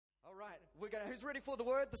Who's ready for the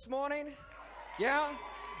word this morning? Yeah?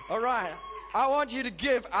 All right. I want you to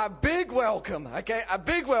give a big welcome, okay? A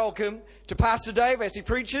big welcome to Pastor Dave as he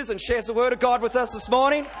preaches and shares the word of God with us this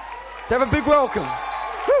morning. Let's have a big welcome.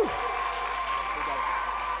 Woo.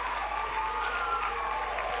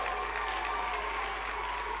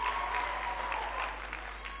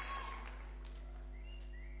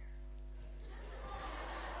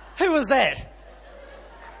 Who was that?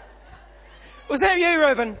 Was that you,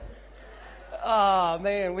 Reuben? Oh,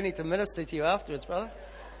 man, we need to minister to you afterwards, brother.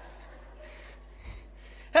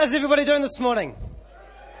 How's everybody doing this morning?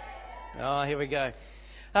 Oh, here we go.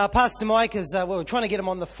 Pastor Mike is, we were trying to get him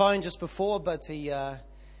on the phone just before, but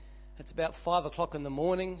it's about 5 o'clock in the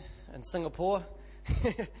morning in Singapore.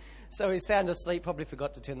 So he's sound asleep, probably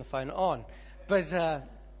forgot to turn the phone on. But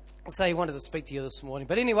so he wanted to speak to you this morning.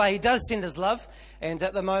 But anyway, he does send his love. And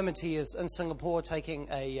at the moment, he is in Singapore taking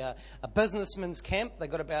a businessman's camp.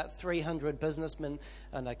 They've got about 300 businessmen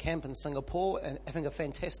in a camp in Singapore and having a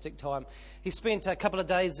fantastic time. He spent a couple of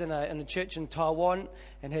days in a church in Taiwan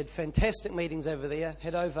and had fantastic meetings over there.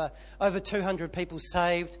 Had over 200 people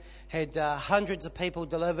saved. Had hundreds of people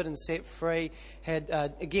delivered and set free.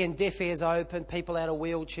 Had, again, deaf ears open, people out of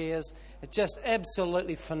wheelchairs. It's just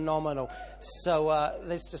absolutely phenomenal. So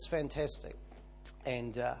that's just fantastic.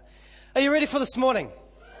 And are you ready for this morning?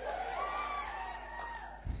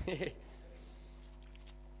 I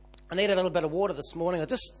need a little bit of water this morning.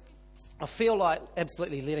 I feel like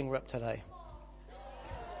absolutely letting rip today.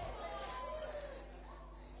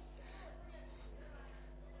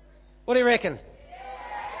 What do you reckon?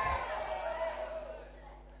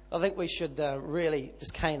 I think we should really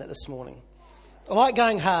just cane it this morning. I like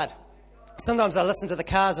going hard. Sometimes I listen to the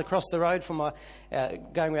cars across the road from my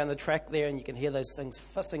going around the track there, and you can hear those things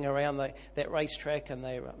fussing around that racetrack, and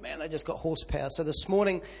they just got horsepower. So this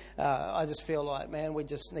morning, I just feel like, man, we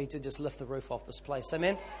just need to just lift the roof off this place.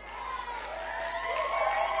 Amen?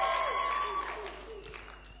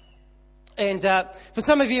 And for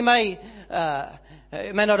some of you,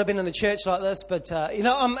 it may not have been in the church like this, but,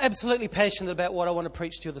 I'm absolutely passionate about what I want to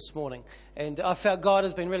preach to you this morning. And I felt God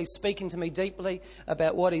has been really speaking to me deeply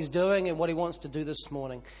about what He's doing and what He wants to do this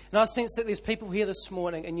morning. And I sense that there's people here this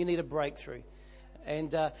morning and you need a breakthrough.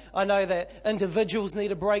 And I know that individuals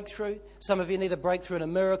need a breakthrough. Some of you need a breakthrough in a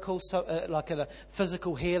miracle, like in a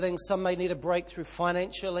physical healing. Some may need a breakthrough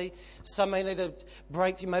financially. Some may need a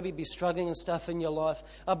breakthrough, maybe be struggling and stuff in your life.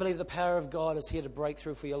 I believe the power of God is here to break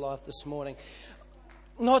through for your life this morning.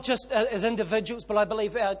 Not just as individuals, but I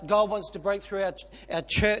believe God wants to break through our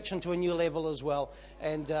church into a new level as well.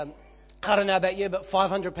 And I don't know about you, but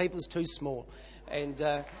 500 people is too small.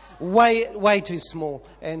 And way too small.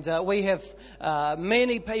 And we have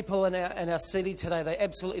many people in our city today. They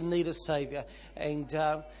absolutely need a Saviour. And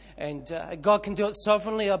God can do it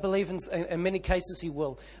sovereignly. I believe in many cases He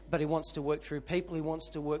will. But He wants to work through people. He wants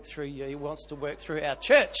to work through you. He wants to work through our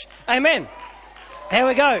church. Amen. Here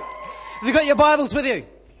we go. Have you got your Bibles with you?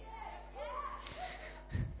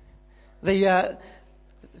 The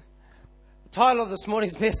title of this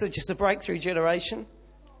morning's message is A Breakthrough Generation.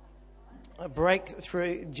 A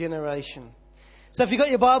breakthrough generation. So if you've got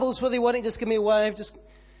your Bibles with you, why don't you just give me a wave? Just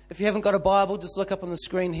if you haven't got a Bible, just look up on the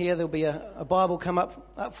screen here. There'll be a Bible come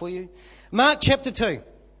up for you. Mark chapter 2.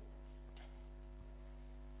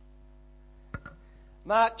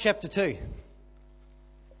 Mark chapter 2.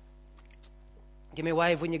 Give me a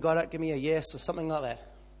wave when you got it. Give me a yes or something like that.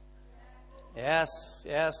 Yes,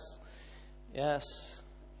 yes, yes,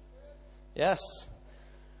 yes.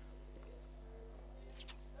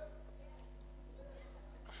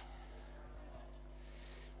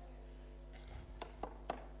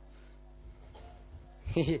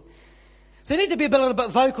 So you need to be a little bit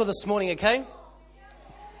vocal this morning, okay?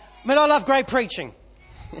 I mean, I love great preaching.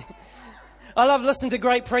 I love listening to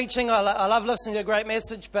great preaching. I love listening to a great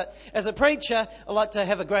message. But as a preacher, I like to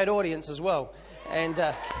have a great audience as well. And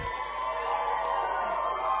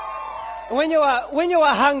when you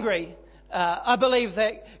are hungry, I believe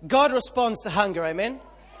that God responds to hunger. Amen.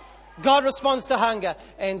 God responds to hunger,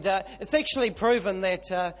 and it's actually proven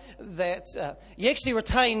that you actually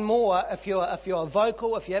retain more if you're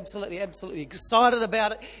vocal, if you're absolutely excited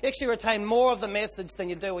about it. You actually retain more of the message than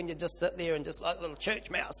you do when you just sit there and just like a little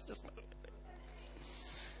church mouse.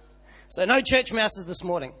 So no church mouses this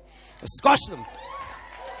morning. Squash them.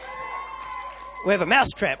 We have a mouse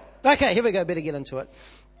trap. Okay, here we go. Better get into it.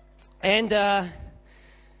 And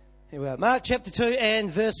here we are. Mark chapter 2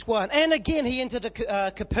 and verse 1. And again he entered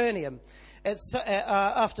Capernaum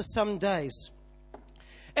after some days.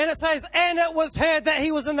 And it says, and it was heard that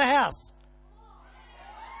he was in the house.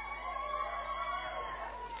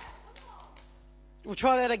 We'll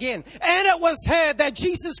try that again. And it was heard that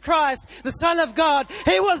Jesus Christ, the Son of God,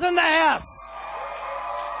 He was in the house.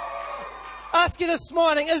 Ask you this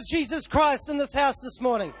morning, is Jesus Christ in this house this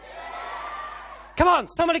morning? Come on,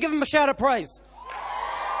 somebody give Him a shout of praise.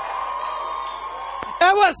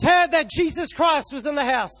 It was heard that Jesus Christ was in the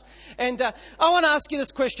house. And I want to ask you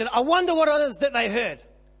this question. I wonder what it is that they heard.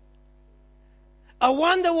 I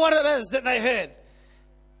wonder what it is that they heard.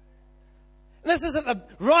 This is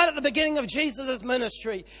right at the beginning of Jesus'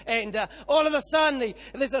 ministry. And all of a sudden,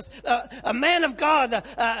 there's this a man of God,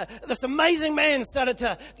 this amazing man started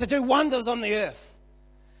to do wonders on the earth.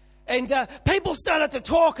 And people started to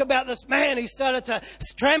talk about this man. He started to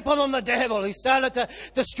trample on the devil. He started to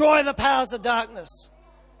destroy the powers of darkness.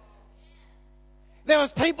 There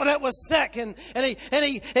was people that were sick, and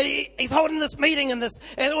he's holding this meeting, and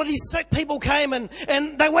all these sick people came, and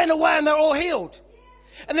they went away, and they're all healed.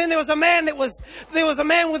 And then there was a man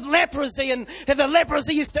with leprosy, and the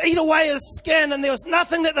leprosy used to eat away his skin, and there was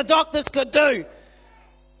nothing that the doctors could do.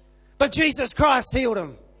 But Jesus Christ healed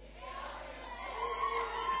him.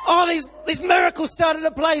 Oh, these miracles started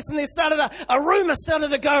to place, and a rumor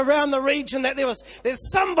started to go around the region that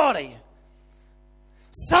there's somebody,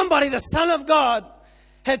 the Son of God,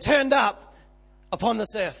 had turned up upon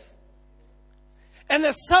this earth. And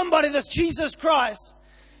there's somebody, this Jesus Christ,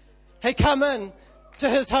 had come in to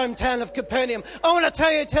his hometown of Capernaum. I want to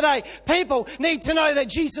tell you today, people need to know that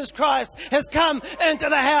Jesus Christ has come into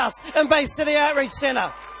the house in Bay City Outreach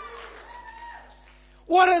Centre.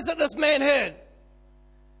 What is it this man heard?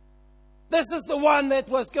 This is the one that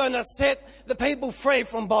was going to set the people free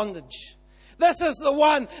from bondage. This is the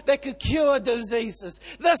one that could cure diseases.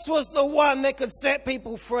 This was the one that could set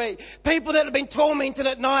people free. People that had been tormented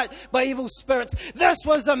at night by evil spirits. This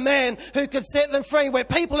was the man who could set them free. Where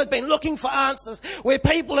people had been looking for answers. Where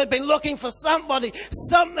people had been looking for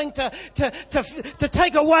something to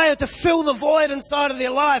take away or to fill the void inside of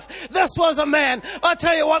their life. This was a man. I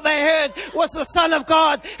tell you what they heard was the Son of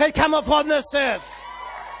God had come upon this earth.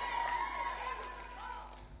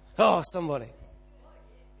 Oh, somebody.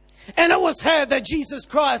 And it was heard that Jesus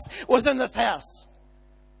Christ was in this house.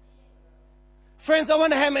 Friends, I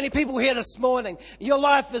wonder how many people here this morning, your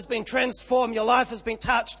life has been transformed, your life has been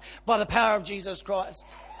touched by the power of Jesus Christ.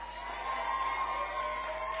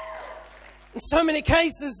 In so many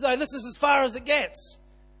cases, though, this is as far as it gets.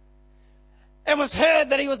 It was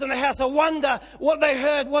heard that He was in the house. I wonder what they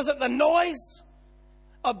heard. Was it the noise?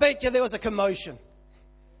 I bet you there was a commotion.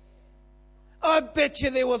 I bet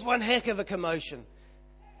you there was one heck of a commotion.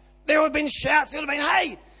 There would have been shouts. It would have been,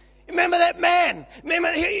 hey, remember that man?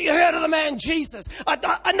 Remember, you heard of the man Jesus?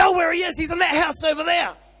 I know where he is. He's in that house over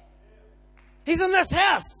there. He's in this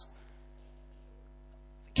house.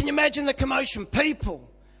 Can you imagine the commotion? People,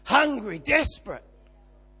 hungry, desperate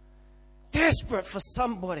for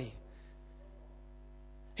somebody.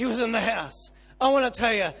 He was in the house. I want to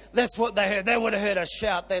tell you, that's what they heard. They would have heard a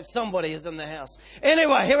shout that somebody is in the house.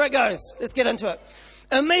 Anyway, here it goes. Let's get into it.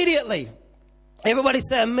 Immediately. Everybody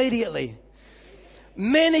say immediately.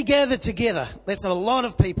 Many gathered together. That's a lot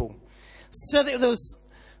of people. So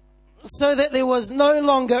that there was no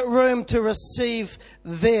longer room to receive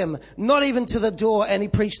them, not even to the door, and He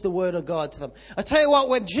preached the word of God to them. I tell you what,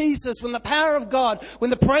 when the power of God, when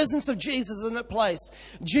the presence of Jesus is in that place,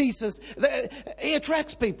 Jesus, He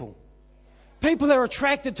attracts people. People are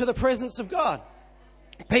attracted to the presence of God.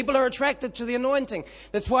 People are attracted to the anointing.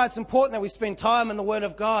 That's why it's important that we spend time in the Word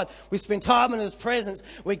of God. We spend time in His presence.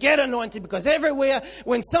 We get anointed because everywhere,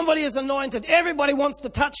 when somebody is anointed, everybody wants to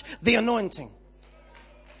touch the anointing.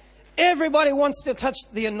 Everybody wants to touch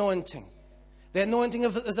the anointing. The anointing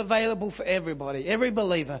is available for everybody, every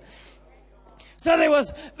believer. So there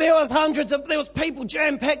was people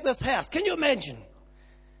jam-packed this house. Can you imagine?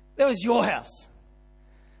 That was your house.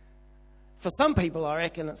 For some people, I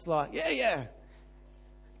reckon it's like, yeah.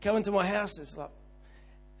 Go into my house, it's like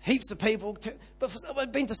heaps of people. But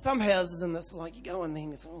I've been to some houses and it's like you go in there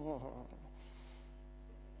and you think,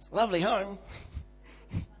 it's a lovely home.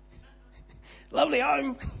 Lovely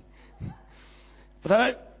home.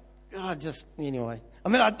 But anyway. I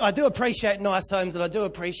mean, I do appreciate nice homes and I do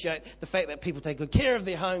appreciate the fact that people take good care of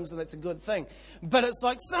their homes and that's a good thing. But it's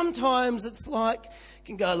like sometimes it's like, it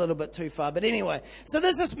can go a little bit too far. But anyway, so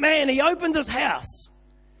there's this man, he opened his house.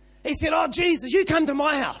 He said, oh, Jesus, you come to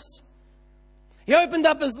my house. He opened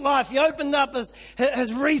up his life. He opened up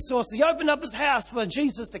his resources. He opened up his house for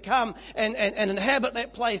Jesus to come and inhabit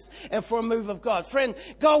that place and for a move of God. Friend,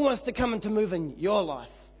 God wants to come and to move in your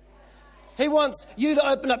life. He wants you to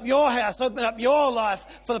open up your house, open up your life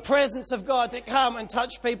for the presence of God to come and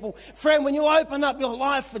touch people. Friend, when you open up your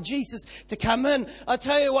life for Jesus to come in, I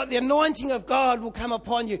tell you what, the anointing of God will come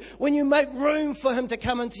upon you. When you make room for Him to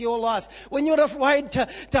come into your life, when you're not afraid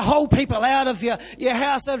to hold people out of your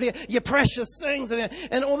house, out of your precious things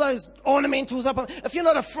and all those ornamentals up. If you're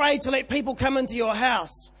not afraid to let people come into your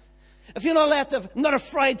house, if you're not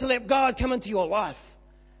afraid to let God come into your life,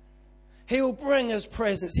 He will bring His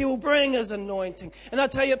presence. He will bring His anointing. And I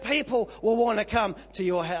tell you, people will want to come to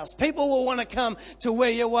your house. People will want to come to where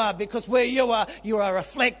you are, because where you are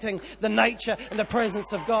reflecting the nature and the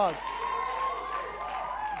presence of God.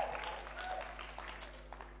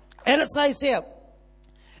 And it says here,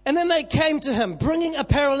 and then they came to Him, bringing a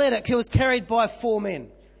paralytic who was carried by 4 men.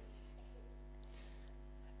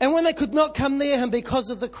 And when they could not come near Him because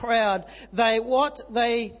of the crowd,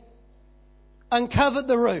 they uncovered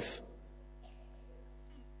the roof.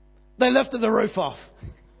 They lifted the roof off.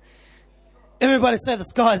 Everybody say the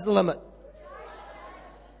sky's the limit.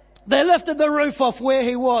 They lifted the roof off where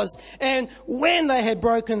He was. And when they had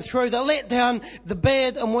broken through, they let down the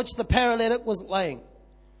bed on which the paralytic was laying.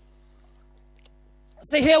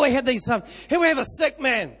 See, here we have a sick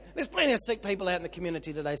man. There's plenty of sick people out in the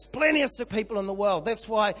community today. There's plenty of sick people in the world. That's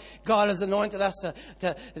why God has anointed us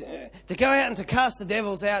to go out and to cast the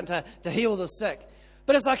devils out and to heal the sick.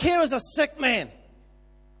 But it's like, here is a sick man.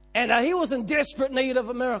 And he was in desperate need of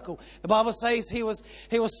a miracle. The Bible says he was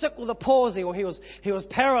sick with a palsy, or he was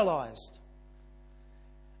paralyzed.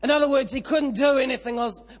 In other words, he couldn't do anything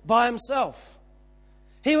else by himself.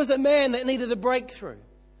 He was a man that needed a breakthrough.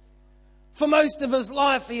 For most of his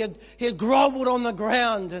life, he had groveled on the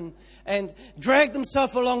ground and dragged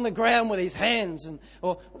himself along the ground with his hands,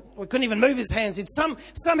 or couldn't even move his hands.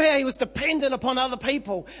 Somehow he was dependent upon other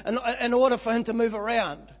people in order for him to move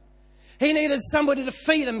around. He needed somebody to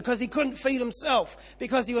feed him because he couldn't feed himself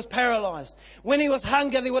because he was paralyzed. When he was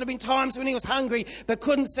hungry, there would have been times when he was hungry but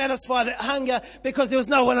couldn't satisfy that hunger because there was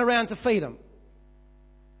no one around to feed him.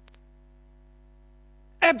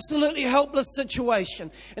 Absolutely helpless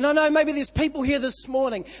situation. And I know maybe there's people here this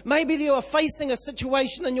morning. Maybe you are facing a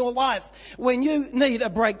situation in your life when you need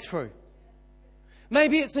a breakthrough.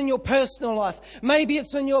 Maybe it's in your personal life. Maybe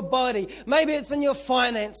it's in your body. Maybe it's in your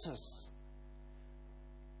finances.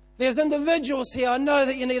 There's individuals here, I know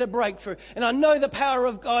that you need a breakthrough. And I know the power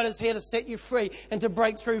of God is here to set you free and to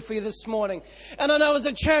break through for you this morning. And I know as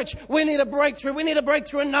a church, we need a breakthrough. We need a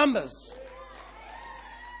breakthrough in numbers.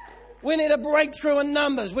 We need a breakthrough in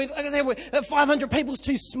numbers. Like I said, 500 people is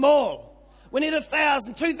too small. We need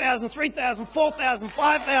 1,000, 2,000, 3,000, 4,000,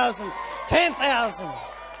 5,000, 10,000.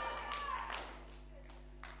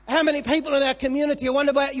 How many people in our community, I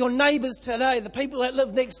wonder about your neighbours today, the people that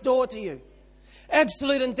live next door to you.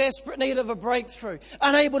 Absolute and desperate need of a breakthrough,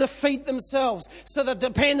 unable to feed themselves, so they're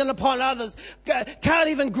dependent upon others, can't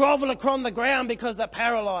even grovel upon the ground because they're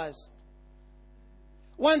paralyzed.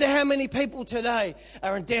 Wonder how many people today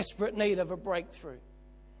are in desperate need of a breakthrough.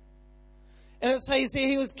 And it says here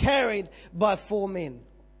he was carried by 4 men.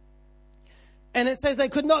 And it says they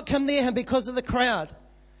could not come near him because of the crowd.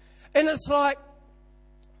 And it's like,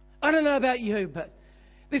 I don't know about you, but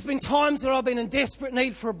there's been times where I've been in desperate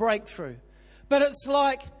need for a breakthrough. But it's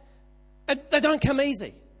like, they don't come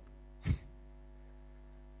easy.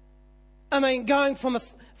 I mean, going from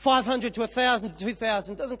 500 to 1,000 to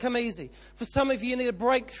 2,000 doesn't come easy. For some of you, you need a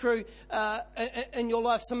breakthrough in your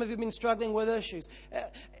life. Some of you have been struggling with issues.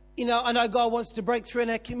 I know God wants to break through in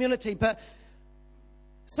our community, but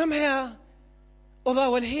somehow,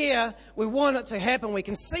 although in here we want it to happen, we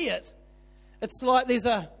can see it. It's like there's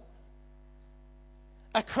a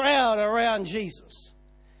crowd around Jesus.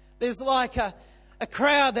 There's like a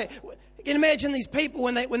crowd that, you can imagine these people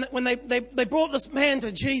when they brought this man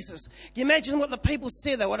to Jesus. Can you imagine what the people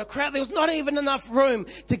said? There, what a crowd. There was not even enough room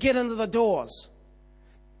to get into the doors.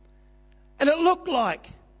 And it looked like,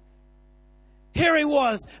 here he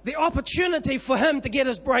was, the opportunity for him to get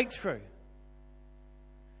his breakthrough.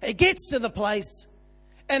 He gets to the place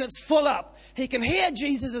and it's full up. He can hear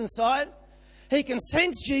Jesus inside. He can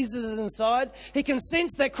sense Jesus inside. He can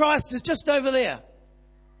sense that Christ is just over there.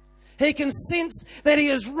 He can sense that he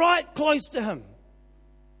is right close to him.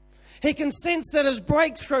 He can sense that his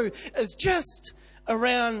breakthrough is just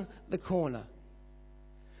around the corner.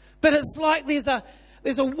 But it's like there's a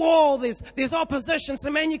wall, there's opposition. So,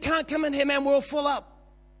 man, you can't come in here, man, we're all full up.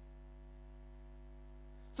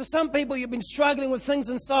 For some people, you've been struggling with things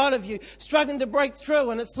inside of you, struggling to break through.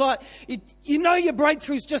 And it's like, you know your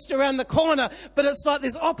breakthrough's just around the corner, but it's like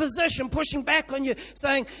there's opposition pushing back on you,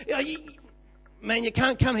 saying, man, you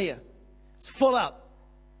can't come here. It's full up.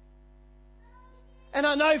 And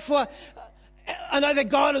I know for I know that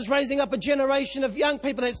God is raising up a generation of young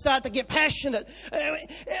people that start to get passionate.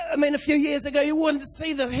 I mean, a few years ago, you wouldn't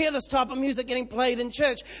hear this type of music getting played in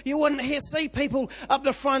church. You wouldn't see people up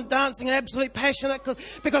the front dancing and absolutely passionate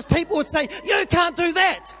because people would say, you can't do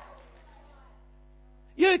that.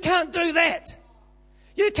 You can't do that.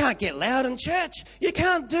 You can't get loud in church. You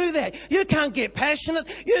can't do that. You can't get passionate.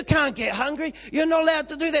 You can't get hungry. You're not allowed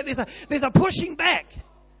to do that. There's a pushing back.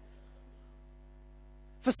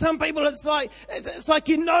 For some people, it's like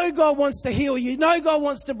God wants to heal you. God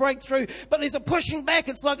wants to break through, but there's a pushing back.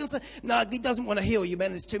 It's like, no, He doesn't want to heal you,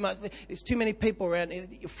 man. There's too much. There's too many people around.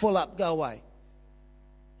 You're full up. Go away.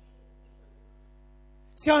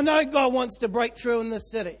 See, I know God wants to break through in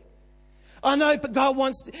this city. I know, but God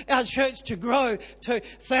wants our church to grow to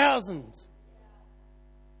thousands.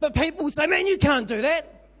 But people say, man, you can't do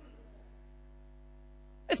that.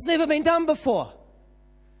 It's never been done before.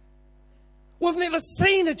 We've never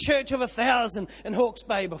seen a church of 1,000 in Hawke's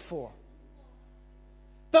Bay before.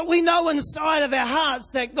 But we know inside of our hearts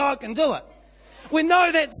that God can do it. We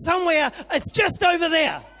know that somewhere, it's just over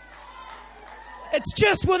there. It's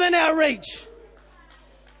just within our reach.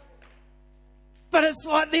 But it's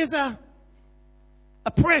like there's a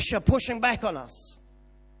pressure pushing back on us.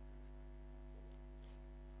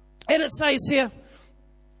 And it says here,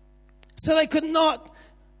 they could not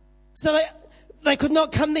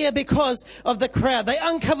come there because of the crowd. They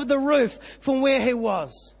uncovered the roof from where he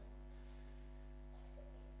was.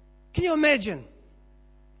 Can you imagine?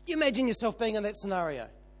 You imagine yourself being in that scenario.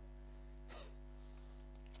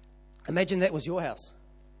 Imagine that was your house.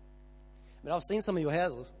 I mean, I've seen some of your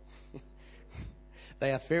houses.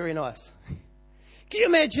 They are very nice. Can you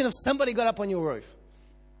imagine if somebody got up on your roof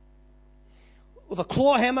with a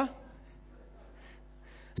claw hammer,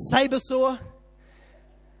 saber saw?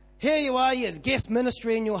 Here you are, you had guest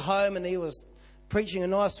ministry in your home, and he was preaching a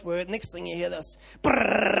nice word. Next thing you hear this,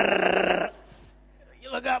 brrr.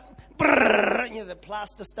 You look up, brrr, and the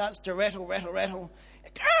plaster starts to rattle.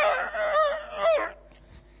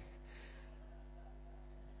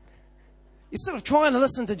 You're sort of trying to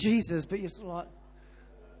listen to Jesus, but you're sort of like,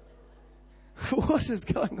 what is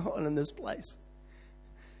going on in this place?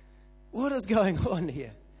 What is going on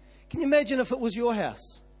here? Can you imagine if it was your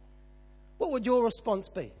house? What would your response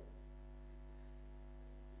be?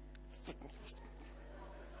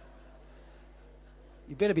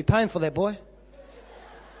 You better be paying for that, boy.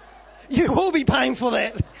 You will be paying for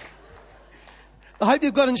that. I hope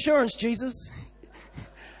you've got insurance, Jesus.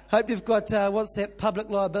 I hope you've got, what's that, public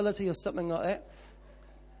liability or something like that?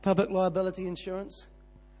 Public liability insurance.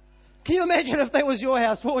 Can you imagine if that was your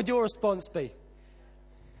house? What would your response be?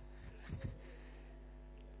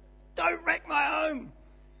 Don't wreck my home.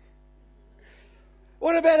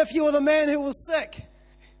 What about if you were the man who was sick?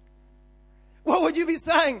 What would you be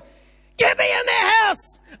saying? Get me in that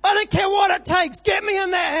house. I don't care what it takes. Get me in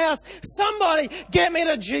that house. Somebody get me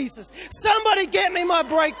to Jesus. Somebody get me my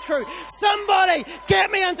breakthrough. Somebody get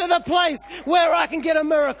me into the place where I can get a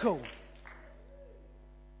miracle.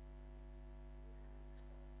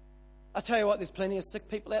 I tell you what, there's plenty of sick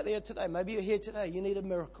people out there today. Maybe you're here today. You need a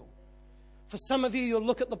miracle. For some of you, you'll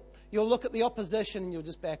look at the opposition and you'll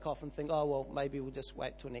just back off and think, oh, well, maybe we'll just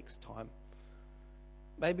wait till next time.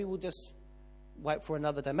 Maybe we'll just wait for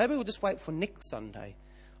another day. Maybe we'll just wait for next Sunday.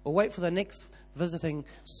 Or wait for the next visiting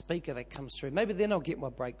speaker that comes through. Maybe then I'll get my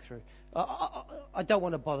breakthrough. I don't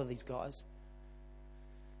want to bother these guys.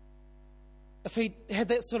 If he had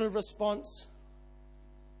that sort of response,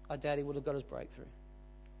 I doubt he would have got his breakthrough.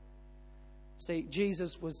 See,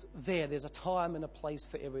 Jesus was there. There's a time and a place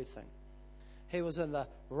for everything. He was in the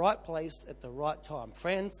right place at the right time.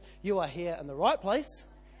 Friends, you are here in the right place,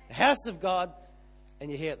 the house of God,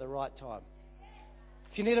 and you're here at the right time.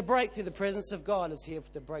 If you need a breakthrough, the presence of God is here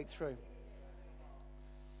to break through.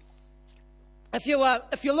 If you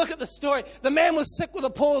look at the story, the man was sick with a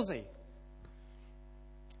palsy.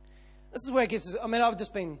 This is where it gets. I've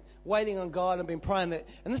just been waiting on God and been praying that,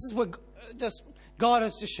 and this is where God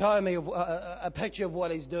has just shown me a picture of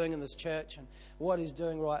what He's doing in this church and what He's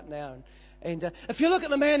doing right now. And if you look at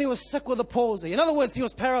the man who was sick with a palsy, in other words, he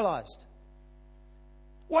was paralyzed.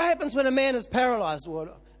 What happens when a man is paralyzed, or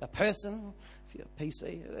a person? If you're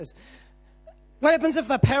PC, what happens if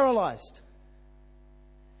they're paralyzed?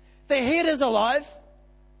 Their head is alive.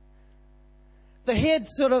 The head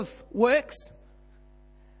sort of works.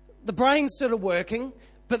 The brain's sort of working,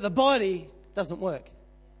 but the body doesn't work.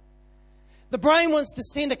 The brain wants to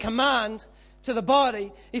send a command to the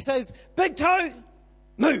body. He says, big toe,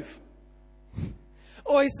 move.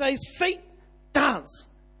 Or he says, feet, dance.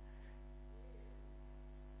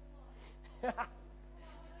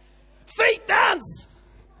 Feet, dance.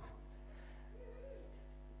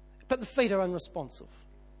 but the feet are unresponsive.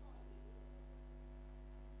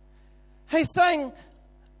 He's saying,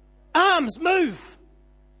 arms, move.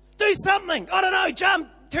 Do something. I don't know, jump,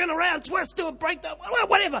 turn around, twist, do a breakdown,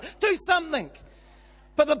 whatever. Do something.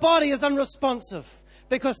 But the body is unresponsive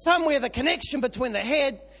because somewhere the connection between the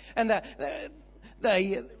head and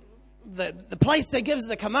the place that gives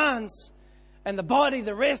the commands and the body,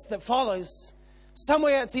 the rest that follows,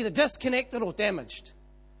 somewhere it's either disconnected or damaged.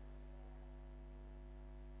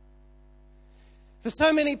 For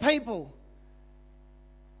so many people,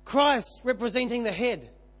 Christ representing the head,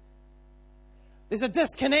 there's a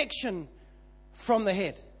disconnection from the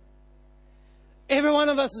head. Every one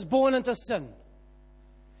of us is born into sin.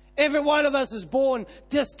 Every one of us is born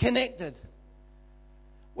disconnected.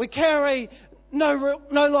 We carry no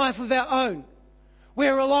life of our own.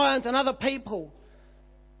 We're reliant on other people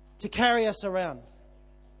to carry us around.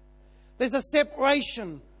 There's a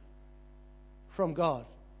separation from God.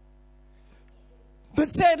 But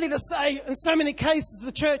sadly to say, in so many cases,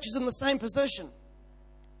 the church is in the same position.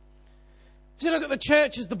 If you look at the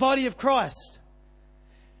church as the body of Christ,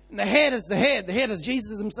 and the head is the head is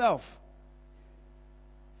Jesus himself.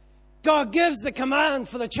 God gives the command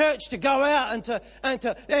for the church to go out and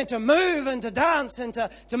to move and to dance and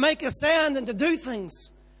to make a sound and to do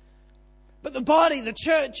things. But the body, the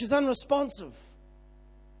church, is unresponsive.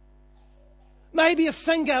 Maybe a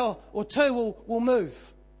finger or two will move.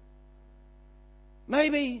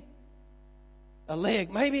 Maybe a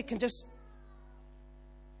leg. Maybe it can just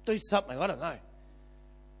do something. I don't know.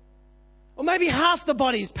 Or maybe half the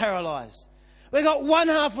body is paralyzed. We've got one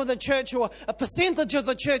half of the church or a percentage of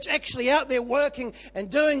the church actually out there working and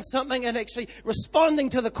doing something and actually responding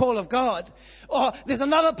to the call of God. Or there's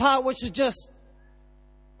another part which is just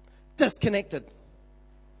disconnected.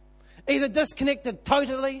 Either disconnected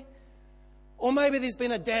totally, or maybe there's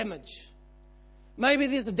been a damage. Maybe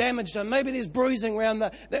there's a damage done. Maybe there's bruising around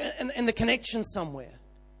in the connection somewhere.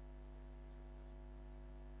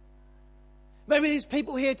 Maybe there's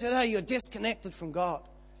people here today, you're disconnected from God.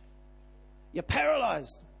 You're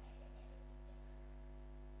paralyzed.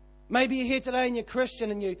 Maybe you're here today and you're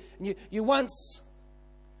Christian and you once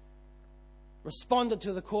responded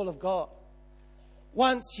to the call of God.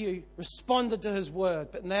 Once you responded to His word,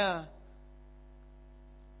 but now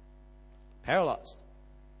paralyzed.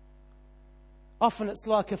 Often it's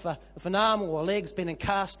like if an arm or a leg's been in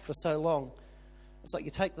cast for so long, it's like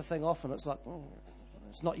you take the thing off and it's like,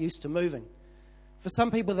 it's not used to moving. For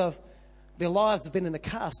some people, their lives have been in a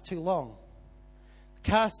cast too long. The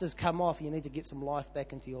cast has come off, you need to get some life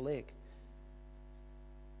back into your leg.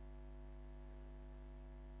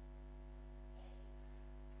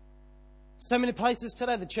 So many places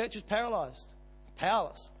today, the church is paralyzed. It's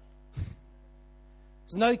powerless.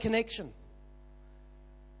 There's no connection.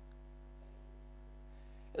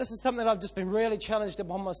 This is something that I've just been really challenged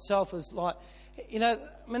upon myself, is like,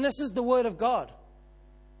 this is the Word of God.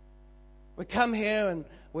 We come here and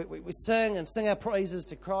we sing our praises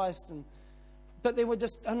to Christ, but then we're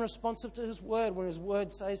just unresponsive to His Word when His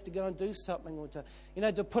Word says to go and do something or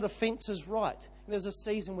to put offences right. There was a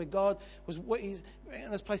season where God was in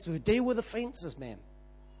this place where we deal with offences, man.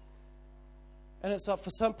 And it's like for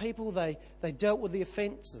some people, they dealt with the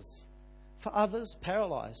offences. For others,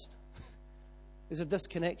 paralysed. There's a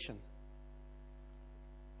disconnection.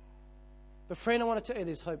 But friend, I want to tell you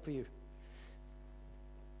there's hope for you.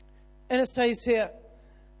 And it says here,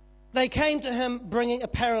 they came to Him bringing a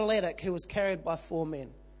paralytic who was carried by 4 men.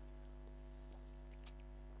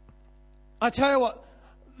 I tell you what,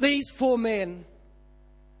 these 4 men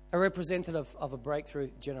are representative of a breakthrough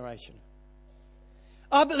generation.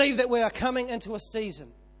 I believe that we are coming into a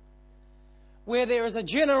season where there is a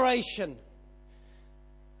generation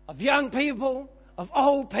of young people, of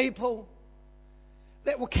old people,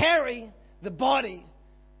 that will carry the body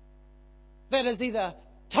that is either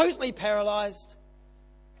totally paralyzed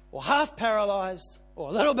or half paralyzed or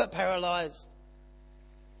a little bit paralyzed.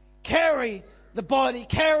 Carry the body,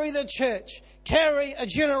 carry the church, carry a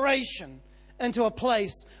generation into a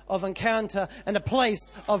place of encounter and a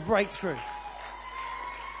place of breakthrough.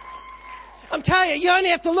 I'm telling you, you only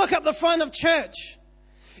have to look up the front of church.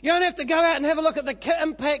 You only have to go out and have a look at the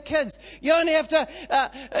Impact Kids. You only have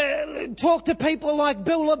to talk to people like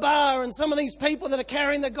Bill LaBar and some of these people that are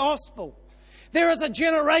carrying the gospel. There is a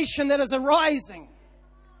generation that is arising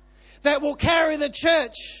that will carry the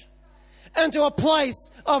church into a place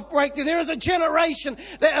of breakthrough. There is a generation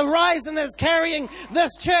that arises and is carrying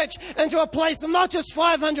this church into a place of not just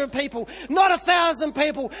 500 people, not 1,000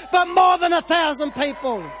 people, but more than 1,000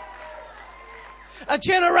 people. A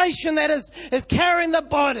generation that is carrying the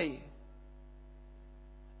body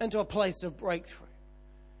into a place of breakthrough.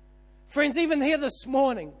 Friends, even here this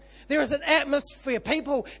morning, there is an atmosphere.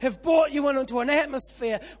 People have brought you into an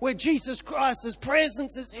atmosphere where Jesus Christ, His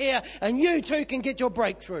presence is here, and you too can get your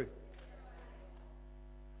breakthrough.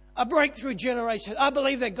 A breakthrough generation. I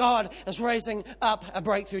believe that God is raising up a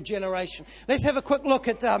breakthrough generation. Let's have a quick look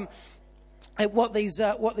at what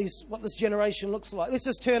this generation looks like. Let's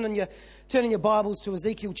just turn in your Bibles to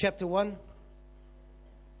Ezekiel chapter 1.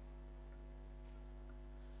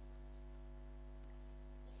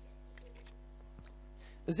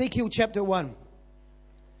 Ezekiel chapter 1. And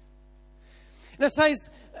it says,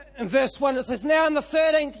 in verse 1, it says, now in the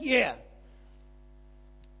 13th year,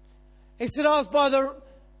 he said, I was by the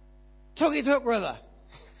Tukituk River.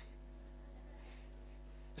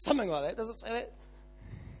 Something like that. Does it say that?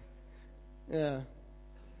 Yeah.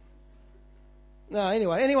 No,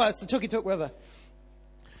 anyway, it's the Tukituk River.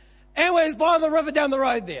 And he was by the river down the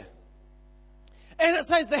road there. And it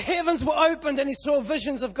says the heavens were opened and he saw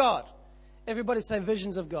visions of God. Everybody say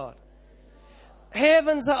visions of God.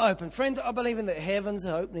 Heavens are open. Friend, I believe in that heavens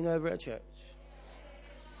are opening over our church.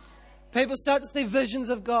 People start to see visions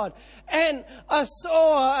of God. And I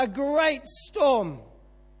saw a great storm.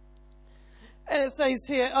 And it says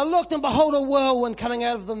here, I looked and behold a whirlwind coming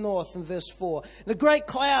out of the north in verse 4. And a great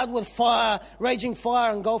cloud with fire, raging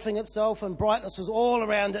fire engulfing itself, and brightness was all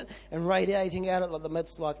around it and radiating out of the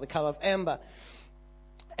midst like the colour of amber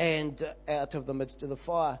and out of the midst of the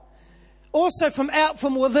fire. Also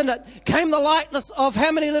from within it came the likeness of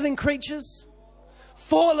how many living creatures?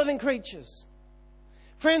 4 living creatures.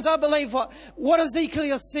 Friends, I believe what Ezekiel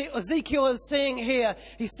is seeing here,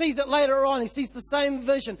 he sees it later on. He sees the same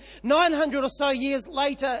vision. 900 or so years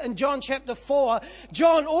later in John chapter 4,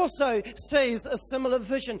 John also sees a similar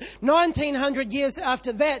vision. 1900 years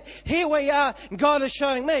after that, here we are, and God is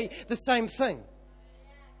showing me the same thing.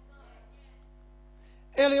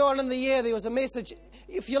 Early on in the year, there was a message.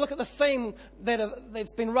 If you look at the theme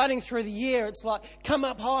that's been running through the year, it's like, come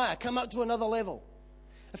up higher, come up to another level.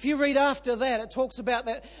 If you read after that, it talks about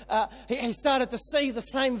that he started to see the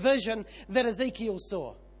same vision that Ezekiel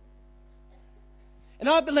saw. And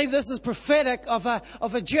I believe this is prophetic of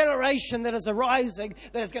a generation that is arising,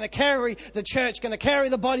 that is going to carry the church, going to carry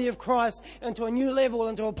the body of Christ into a new level,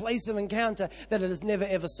 into a place of encounter that it has never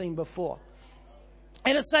ever seen before.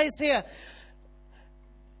 And it says here,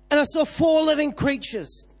 and I saw 4 living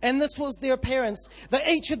creatures, and this was their appearance. They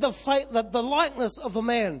each had the likeness of a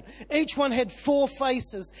man. Each one had 4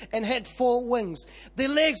 faces and had 4 wings. Their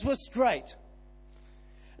legs were straight.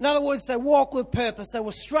 In other words, they walked with purpose. They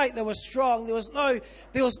were straight. They were strong. There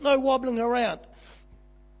was no wobbling around.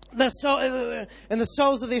 And the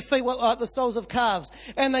soles of their feet were like the soles of calves.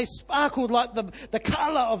 And they sparkled like the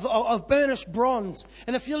colour of burnished bronze.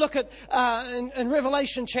 And if you look at in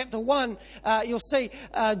Revelation chapter 1, you'll see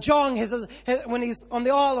John when he's on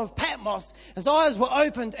the Isle of Patmos, his eyes were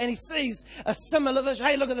opened and he sees a similar vision.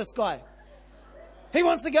 Hey, look at this guy. He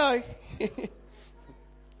wants to go.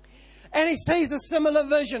 And he sees a similar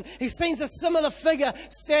vision. He sees a similar figure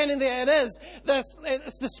standing there.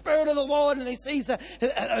 It's the Spirit of the Lord, and he sees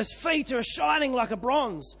his feet are shining like a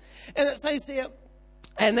bronze. And it says here,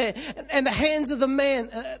 and the hands of the man,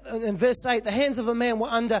 in verse 8, the hands of the man were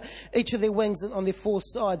under each of their wings on their 4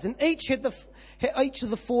 sides. And each of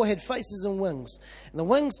the 4 had faces and wings. And the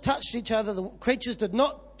wings touched each other. The creatures did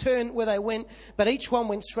not turn where they went, but each one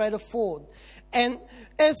went straight forward. And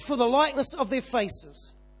as for the likeness of their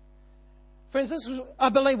faces, friends, this is, I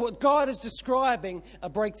believe, what God is describing a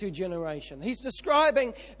breakthrough generation. He's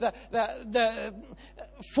describing the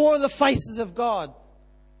 4 of the faces of God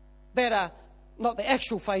that are not the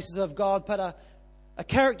actual faces of God, but are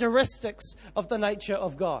characteristics of the nature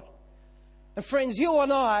of God. And friends, you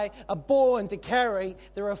and I are born to carry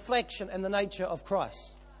the reflection and the nature of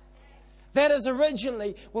Christ. That is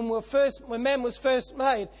originally when man was first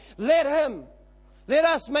made. Let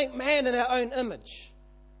us make man in our own image.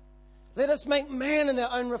 Let us make man in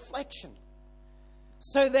our own reflection,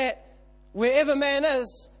 so that wherever man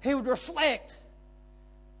is, he would reflect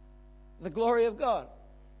the glory of God.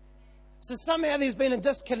 So somehow there's been a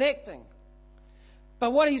disconnecting.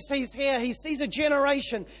 But what he sees here, he sees a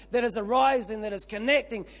generation that is arising, that is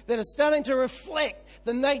connecting, that is starting to reflect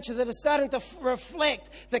the nature, that is starting to reflect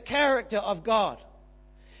the character of God.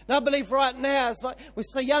 And I believe right now, it's like we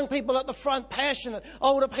see young people at the front passionate,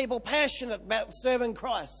 older people passionate about serving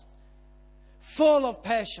Christ. Full of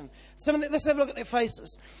passion. Let's have a look at their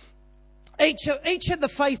faces. Each had the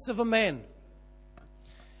face of a man.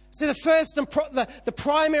 See, the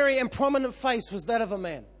primary and prominent face was that of a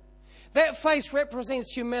man. That face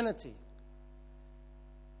represents humanity.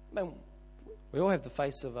 Man, we all have the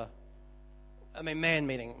face of man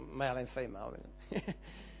meaning male and female.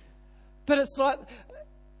 But it's like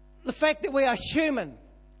the fact that we are human.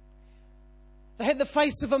 They had the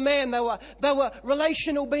face of a man. They were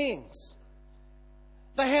relational beings.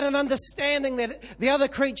 They had an understanding that the other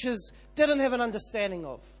creatures didn't have an understanding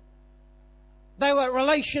of. They were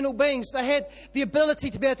relational beings. They had the ability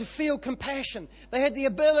to be able to feel compassion. They had the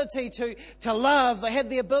ability to love. They had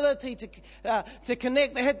the ability to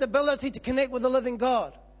connect. They had the ability to connect with the living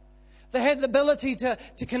God. They had the ability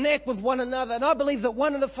to connect with one another. And I believe that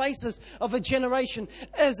one of the faces of a generation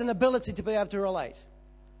is an ability to be able to relate.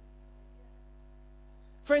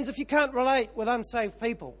 Friends, if you can't relate with unsaved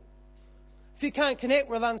people, if you can't connect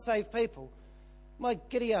with unsaved people, my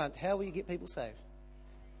giddy aunt, how will you get people saved?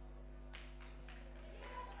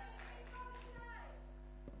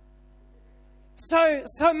 So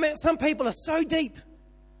some people are so deep.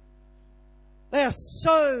 They are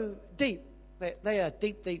so deep. They are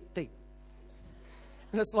deep, deep, deep.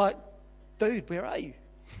 And it's like, dude, where are you?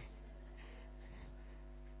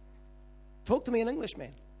 Talk to me in English,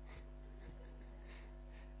 man.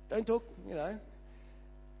 Don't talk,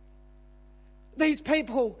 These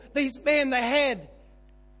people, these men, they had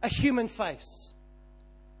a human face.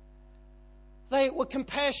 They were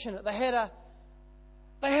compassionate. They had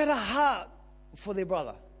a heart for their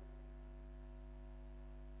brother.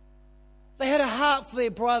 They had a heart for their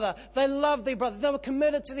brother. They loved their brother. They were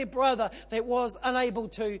committed to their brother that was unable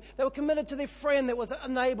to. They were committed to their friend that was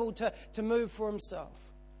unable to move for himself.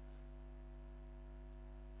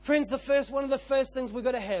 Friends, one of the first things we've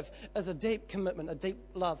got to have is a deep commitment, a deep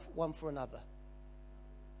love one for another.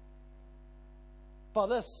 By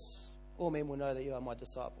this, all men will know that you are my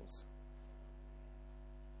disciples.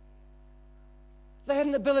 They had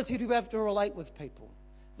an ability to be able to relate with people.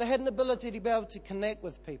 They had an ability to be able to connect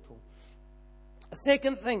with people.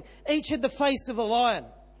 Second thing, each had the face of a lion.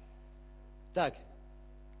 Doug,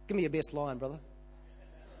 give me your best lion, brother.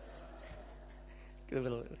 Give it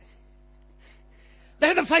a little. They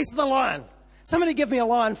had the face of the lion. Somebody give me a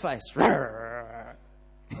lion face. Oh,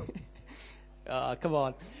 come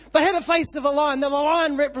on. They had a face of a lion. Now, the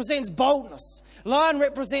lion represents boldness. Lion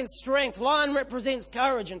represents strength. Lion represents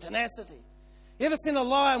courage and tenacity. You ever seen a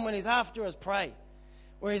lion when he's after his prey?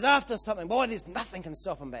 Where he's after something? Boy, there's nothing can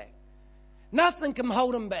stop him back. Nothing can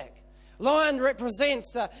hold him back. Lion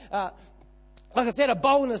represents, like I said, a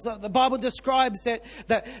boldness. The Bible describes that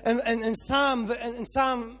in Psalm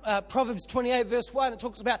Proverbs 28 verse 1, it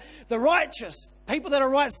talks about the righteous, people that are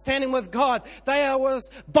right standing with God. They are as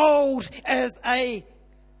bold as a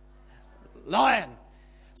lion.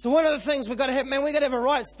 So one of the things we've got to have, we've got to have a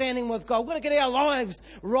right standing with God. We've got to get our lives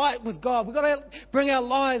right with God. We've got to bring our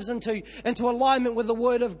lives into alignment with the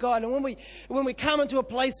Word of God. And when we come into a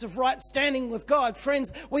place of right standing with God,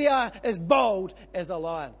 friends, we are as bold as a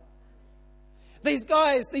lion. These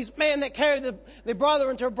guys, these men that carried their brother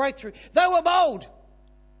into a breakthrough, they were bold.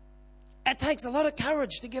 It takes a lot of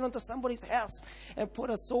courage to get into somebody's house and put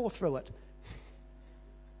a saw through it.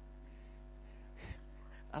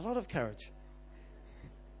 A lot of courage.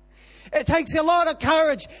 It takes a lot of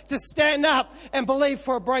courage to stand up and believe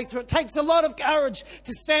for a breakthrough. It takes a lot of courage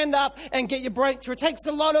to stand up and get your breakthrough. It takes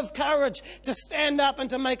a lot of courage to stand up and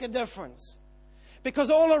to make a difference. Because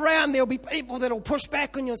all around there'll be people that'll push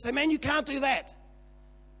back on you and say, man, you can't do that.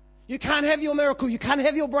 You can't have your miracle. You can't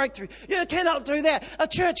have your breakthrough. You cannot do that. A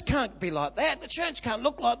church can't be like that. The church can't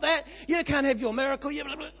look like that. You can't have your miracle.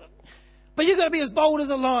 But you've got to be as bold as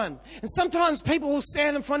a lion. And sometimes people will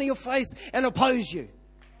stand in front of your face and oppose you.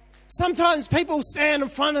 Sometimes people stand in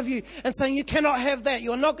front of you and saying, you cannot have that.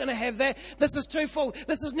 You're not going to have that. This is too full.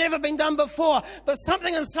 This has never been done before. But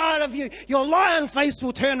something inside of you, your lion face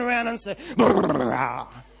will turn around and say, it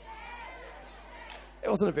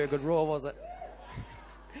wasn't a very good roar, was it?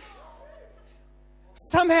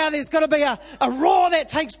 Somehow there's got to be a roar that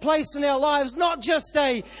takes place in our lives, not just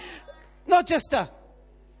a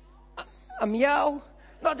meow,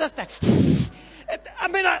 not just a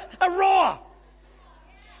roar.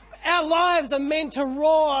 Our lives are meant to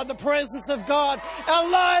roar the presence of God. Our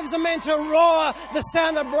lives are meant to roar the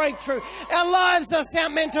sound of breakthrough. Our lives are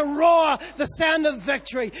meant to roar the sound of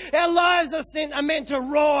victory. Our lives are meant to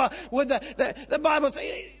roar with the Bible says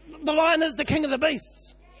the lion is the king of the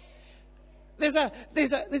beasts. There's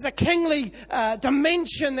a kingly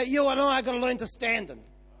dimension that you and I are going to learn to stand in.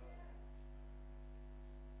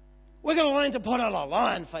 We're going to learn to put on a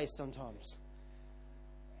lion face sometimes.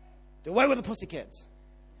 Do away with the pussycats.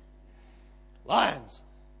 Lions.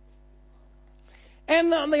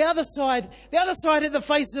 And on the other side had the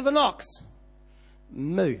face of an ox.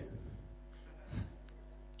 Moo.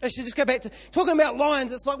 I should just go back to talking about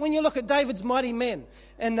lions. It's like when you look at David's mighty men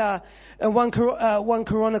in 1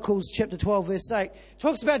 Chronicles chapter 12 verse 8. It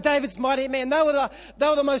talks about David's mighty men. They were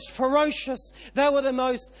the most ferocious. They were the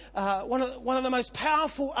most one of the most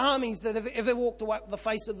powerful armies that have ever walked the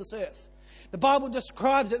face of this earth. The Bible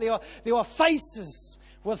describes that there are faces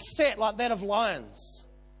with set like that of lions.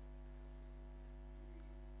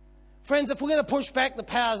 Friends, if we're going to push back the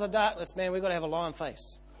powers of darkness, man, we've got to have a lion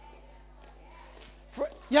face. For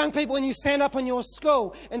young people, when you stand up in your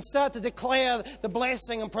school and start to declare the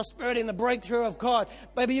blessing and prosperity and the breakthrough of God,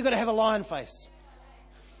 baby, you've got to have a lion face.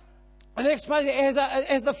 And the next page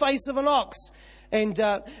as the face of an ox. And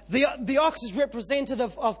the ox is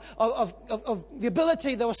representative of the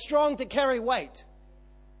ability. They were strong to carry weight.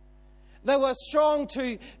 They were strong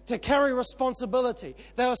to carry responsibility.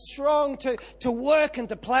 They were strong to work and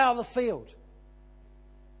to plow the field.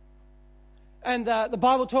 And the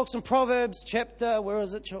Bible talks in Proverbs chapter, where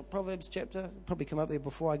is it? Proverbs chapter, it'll probably come up there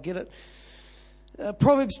before I get it.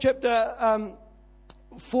 Proverbs chapter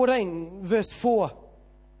 14, verse 4.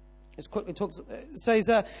 It quickly talks, it says,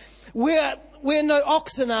 where no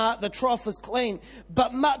oxen are, the trough is clean,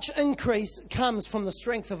 but much increase comes from the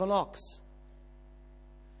strength of an ox.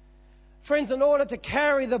 Friends, in order to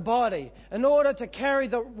carry the body, in order to carry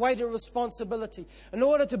the weight of responsibility, in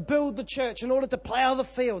order to build the church, in order to plow the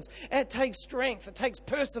fields, it takes strength, it takes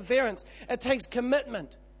perseverance, it takes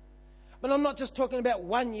commitment. But I'm not just talking about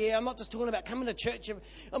 1 year, I'm not just talking about coming to church.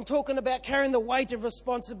 I'm talking about carrying the weight of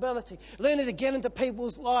responsibility, learning to get into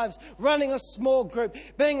people's lives, running a small group,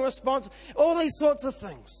 being responsible, all these sorts of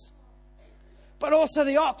things. But also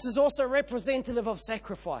the ox is also representative of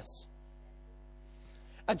sacrifice.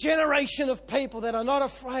 A generation of people that are not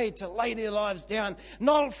afraid to lay their lives down,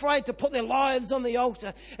 not afraid to put their lives on the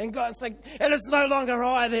altar and go and say, it is no longer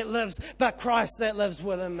I that lives, but Christ that lives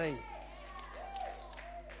within me.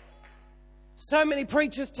 So many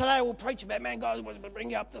preachers today will preach about, man, God will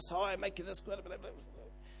bring you up this high and make you this good.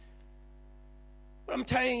 But I'm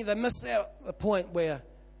telling you, they miss out the point where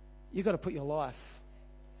you've got to put your life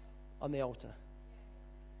on the altar.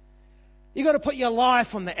 You've got to put your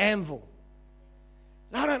life on the anvil.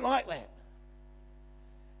 And I don't like that.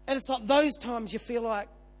 And it's like those times you feel like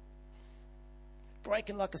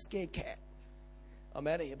breaking like a scared cat. I'm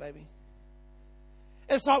out of here, baby.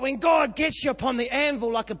 It's like when God gets you upon the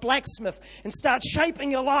anvil like a blacksmith and starts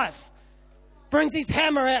shaping your life. Brings his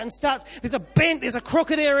hammer out and starts, there's a bent, there's a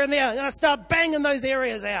crooked area in there. And I start banging those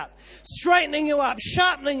areas out. Straightening you up,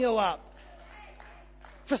 sharpening you up.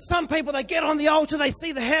 For some people, they get on the altar, they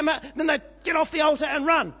see the hammer, then they get off the altar and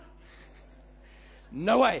run.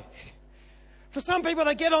 No way. For some people,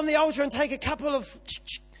 they get on the altar and take a couple of...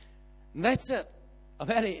 And that's it. I'm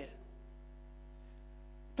out of here.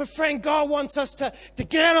 But friend, God wants us to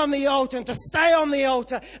get on the altar and to stay on the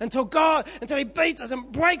altar until He beats us and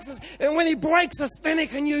breaks us. And when He breaks us, then He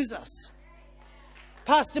can use us.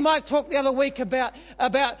 Pastor Mike talked the other week about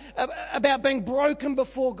being broken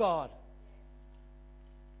before God.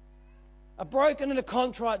 A broken and a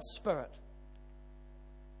contrite spirit.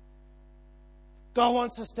 God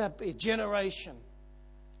wants us to be a generation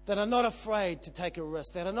that are not afraid to take a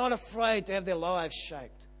risk, that are not afraid to have their lives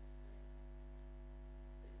shaped.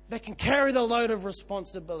 They can carry the load of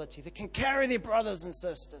responsibility. They can carry their brothers and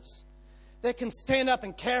sisters. They can stand up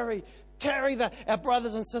and carry our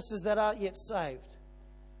brothers and sisters that aren't yet saved.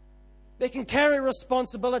 They can carry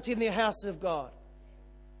responsibility in the house of God.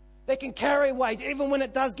 They can carry weight, even when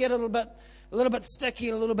it does get a little bit sticky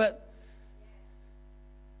and a little bit.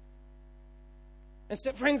 And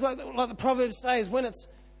so, friends, like the Proverbs says, when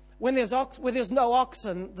there's no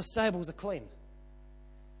oxen, the stables are clean.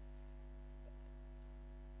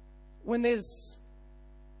 When there's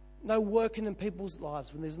no working in people's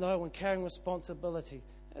lives, when there's no one carrying responsibility,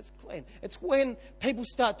 it's clean. It's when people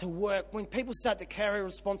start to work, when people start to carry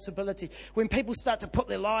responsibility, when people start to put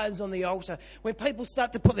their lives on the altar, when people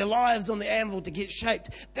start to put their lives on the anvil to get shaped,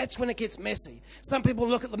 that's when it gets messy. Some people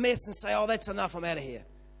look at the mess and say, oh, that's enough, I'm out of here.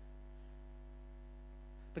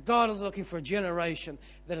 But God is looking for a generation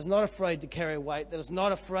that is not afraid to carry weight, that is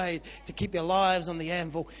not afraid to keep their lives on the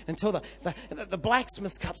anvil until the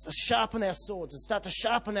blacksmith comes to sharpen our swords and start to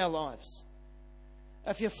sharpen our lives.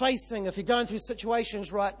 If you're going through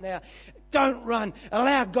situations right now, don't run.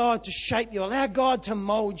 Allow God to shape you. Allow God to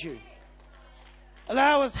mold you.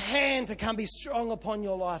 Allow His hand to come be strong upon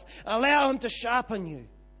your life. Allow Him to sharpen you.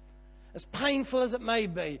 As painful as it may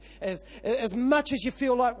be, as much as you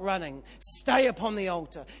feel like running, stay upon the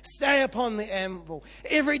altar. Stay upon the anvil.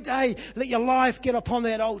 Every day, let your life get upon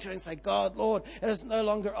that altar and say, God, Lord, it is no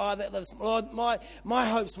longer I that lives. Lord, my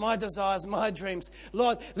hopes, my desires, my dreams,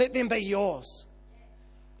 Lord, let them be yours.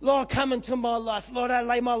 Lord, come into my life. Lord, I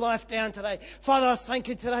lay my life down today. Father, I thank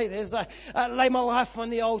you today. I lay my life on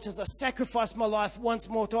the altars. I sacrifice my life once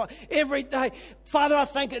more time. Every day. Father, I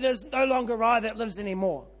thank it is no longer I that lives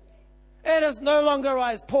anymore. It is no longer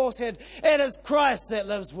I, as Paul said. It is Christ that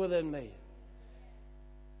lives within me.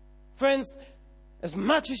 Friends, as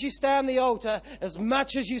much as you stay on the altar, as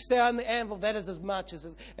much as you stay on the anvil, that is as much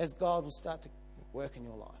as God will start to work in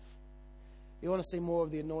your life. You want to see more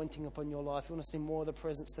of the anointing upon your life. You want to see more of the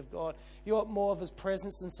presence of God. You want more of His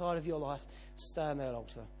presence inside of your life. Stay on that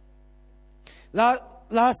altar.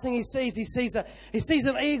 Last thing he sees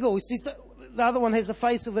an eagle. He sees the other one has the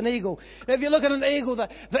face of an eagle. Now, if you look at an eagle, the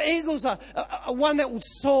eagles are one that will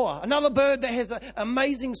soar. Another bird that has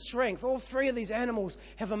amazing strength. All three of these animals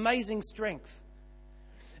have amazing strength.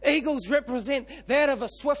 Eagles represent that of a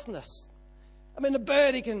swiftness. I mean, the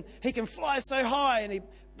bird, he can fly so high, and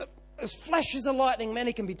as flashes of lightning, man,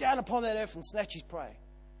 he can be down upon that earth and snatch his prey.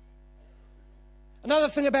 Another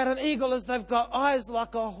thing about an eagle is they've got eyes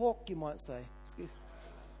like a hawk, you might say. Excuse me.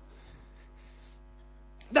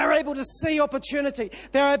 They're able to see opportunity.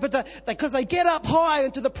 They're able to, because they get up high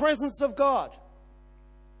into the presence of God.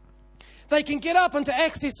 They can get up and to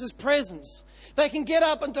access His presence. They can get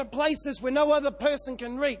up into places where no other person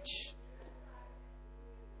can reach.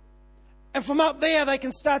 And from up there, they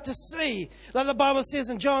can start to see, like the Bible says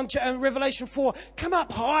in Revelation 4, come up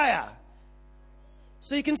higher.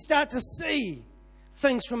 So you can start to see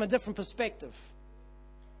things from a different perspective.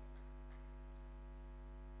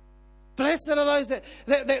 Blessed are those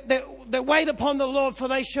that wait upon the Lord, for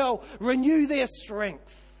they shall renew their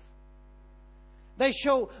strength. They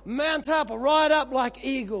shall mount up or ride up like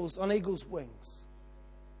eagles on eagles' wings.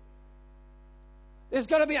 There's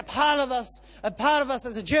got to be a part of us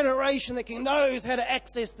as a generation that knows how to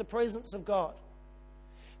access the presence of God.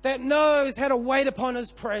 That knows how to wait upon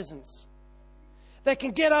His presence. That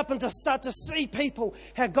can get up and to start to see people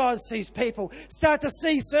how God sees people. Start to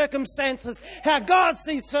see circumstances how God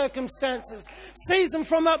sees circumstances. Sees them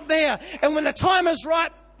from up there. And when the time is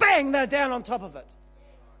right, bang, they're down on top of it.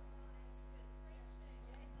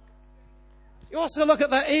 You also look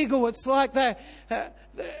at the eagle. It's like a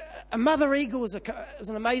mother eagle is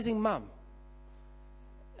an amazing mum.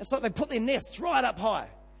 It's like they put their nests right up high.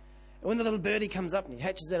 And when the little birdie comes up and he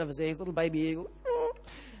hatches out of his eggs, little baby eagle,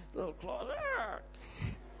 little claws.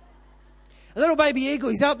 A little baby eagle,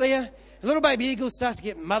 he's up there. A little baby eagle starts to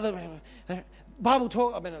get mother. Bible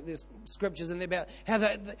talk, I mean, there's scriptures in there about how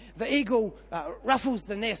the eagle ruffles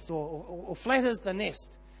the nest or flatters the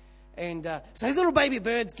nest. And so these little baby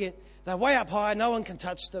birds they're way up high, no one can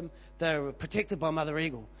touch them. They're protected by Mother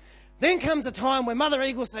Eagle. Then comes a time when Mother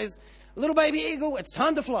Eagle says, little baby eagle, it's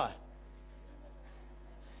time to fly.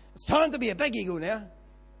 It's time to be a big eagle now.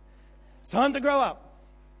 It's time to grow up.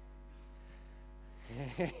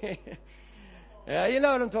 Yeah, you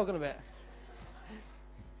know what I'm talking about.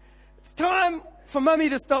 It's time for Mummy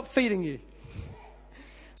to stop feeding you.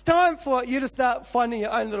 It's time for you to start finding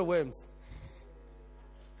your own little worms.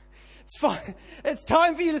 It's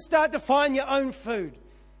time for you to start to find your own food.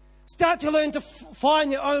 Start to learn to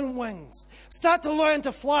find your own wings. Start to learn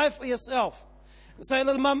to fly for yourself. So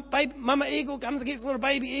little mama eagle comes against a little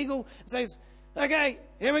baby eagle and says, okay,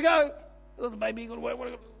 here we go. Little baby eagle,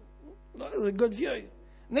 this is a good view.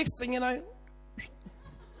 Next thing you know,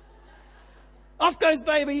 off goes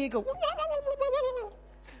baby eagle.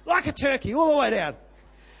 Like a turkey, all the way down.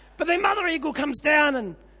 But then Mother Eagle comes down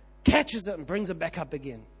and catches it and brings it back up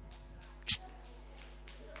again.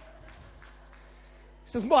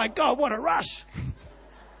 Says, my God, what a rush.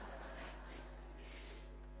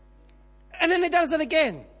 And then he does it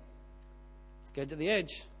again. Let's go to the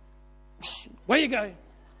edge. Where you go?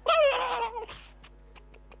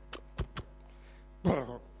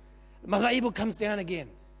 Mother Eagle comes down again.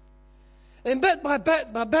 And bit by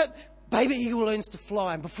bit, baby eagle learns to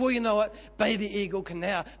fly. And before you know it, baby eagle can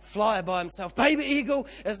now fly by himself. Baby eagle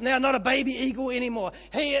is now not a baby eagle anymore.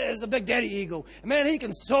 He is a big daddy eagle. Man, he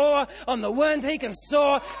can soar on the wind. He can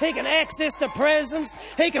soar. He can access the presence.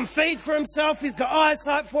 He can feed for himself. He's got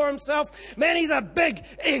eyesight for himself. Man, he's a big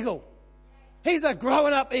eagle. He's a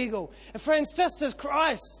growing up eagle. And friends, just as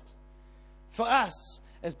Christ, for us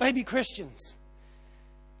as baby Christians,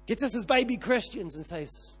 gets us as baby Christians and says,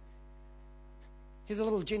 here's a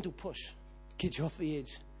little gentle push. Get you off the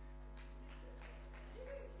edge.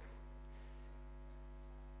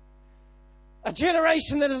 A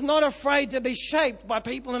generation that is not afraid to be shaped by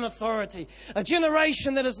people in authority. A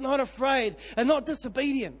generation that is not afraid and not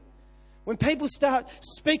disobedient. When people start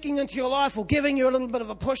speaking into your life or giving you a little bit of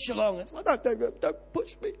a push along, it's like, don't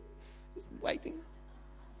push me. Just waiting.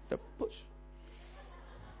 Don't push.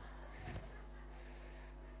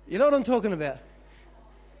 You know what I'm talking about?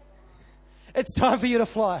 It's time for you to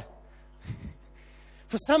fly.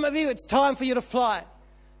 For some of you, it's time for you to fly.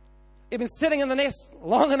 You've been sitting in the nest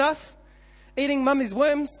long enough, eating mummy's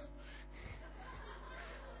worms.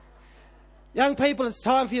 Young people, it's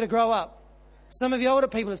time for you to grow up. Some of you older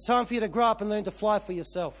people, it's time for you to grow up and learn to fly for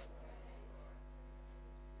yourself.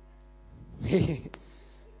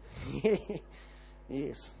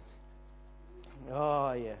 Yes.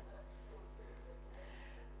 Oh, yeah.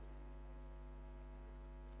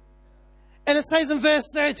 And it says in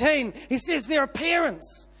verse 13, he says their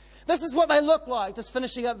appearance. This is what they look like. Just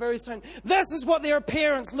finishing up very soon. This is what their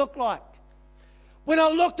appearance looked like. When I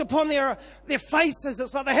looked upon their faces,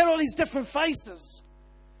 it's like they had all these different faces.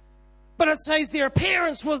 But it says their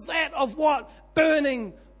appearance was that of what?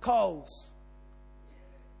 Burning coals.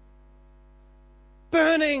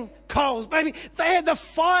 Burning coals. Baby, they had the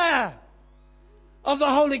fire of the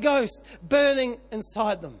Holy Ghost burning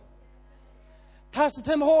inside them. Pastor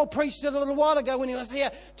Tim Hall preached it a little while ago when he was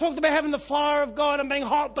here. Talked about having the fire of God and being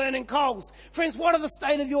hot, burning coals. Friends, what are the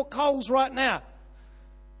state of your coals right now?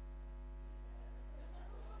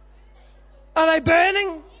 Are they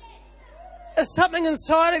burning? Is something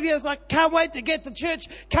inside of you is like, can't wait to get to church.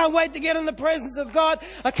 Can't wait to get in the presence of God.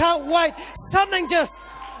 I can't wait.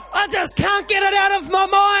 I just can't get it out of my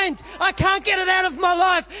mind. I can't get it out of my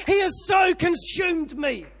life. He has so consumed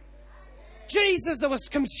me. Jesus that was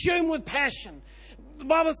consumed with passion. The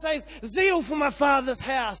Bible says, zeal for my Father's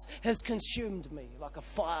house has consumed me like a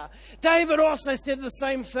fire. David also said the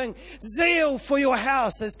same thing. Zeal for your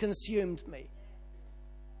house has consumed me.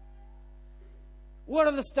 What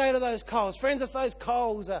are the state of those coals? Friends, if those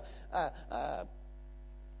coals are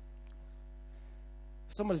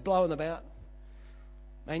somebody's blowing them out,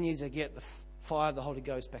 they need to get the fire of the Holy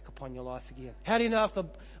Ghost back upon your life again. How do you know if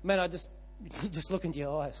I just look into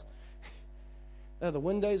your eyes. They're the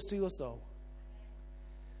windows to your soul.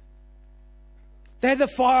 They had the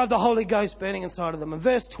fire of the Holy Ghost burning inside of them. In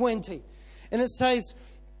verse 20, and it says,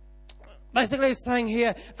 basically it's saying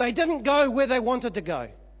here, they didn't go where they wanted to go.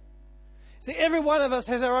 See, every one of us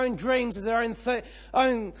has our own dreams, has our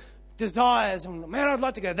own desires. And, man, I'd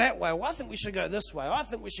like to go that way. Well, I think we should go this way. I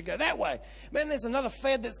think we should go that way. Man, there's another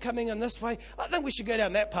fad that's coming in this way. I think we should go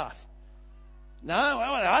down that path. No,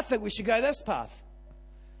 I think we should go this path.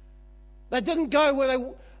 They didn't go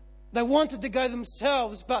where they wanted to go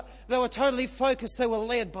themselves, but they were totally focused. They were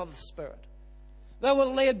led by the Spirit. They were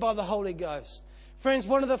led by the Holy Ghost. Friends,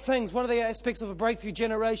 one of the aspects of a breakthrough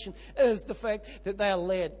generation is the fact that they are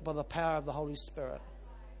led by the power of the Holy Spirit.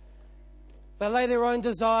 They lay their own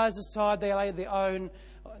desires aside. They lay their own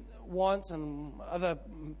wants and other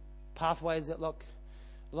pathways that look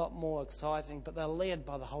a lot more exciting, but they're led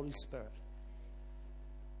by the Holy Spirit.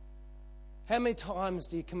 How many times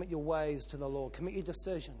do you commit your ways to the Lord? Commit your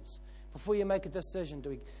decisions. Before you make a decision,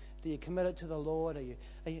 do you commit it to the Lord?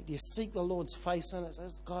 Do you seek the Lord's face in it?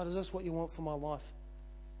 Says, God, is this what you want for my life?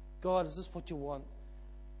 God, is this what you want?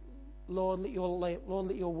 Lord, let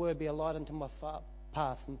your word be a light unto my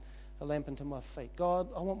path and a lamp unto my feet. God,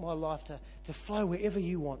 I want my life to flow wherever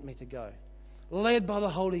you want me to go. Led by the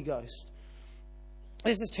Holy Ghost.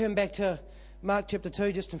 Let's just turn back to Mark chapter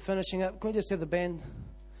 2, just in finishing up. Can we just have the band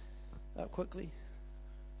up quickly?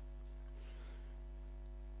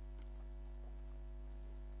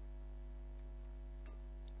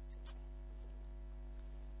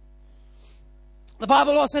 The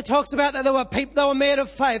Bible also talks about that there were people, they were men of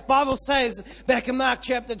faith. The Bible says back in Mark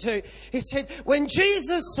chapter 2, he said, when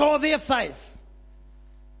Jesus saw their faith,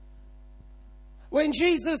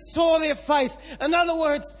 in other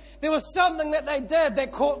words, there was something that they did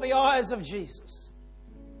that caught the eyes of Jesus.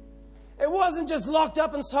 It wasn't just locked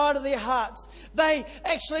up inside of their hearts. They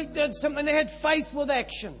actually did something. They had faith with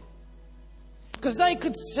action. Because they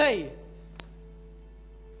could see.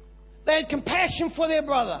 They had compassion for their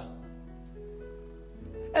brother.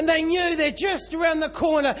 And they knew they're just around the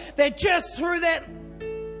corner. They're just through that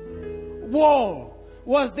wall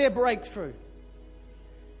was their breakthrough.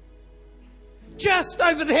 Just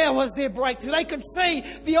over there was their breakthrough. They could see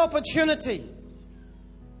the opportunity.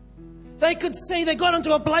 They could see. They got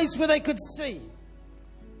into a place where they could see.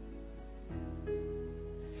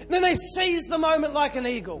 And then they seized the moment like an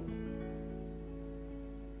eagle.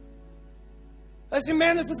 They said,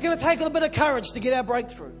 man, this is going to take a little bit of courage to get our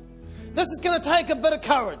breakthrough. This is going to take a bit of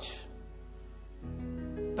courage.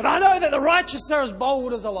 But I know that the righteous are as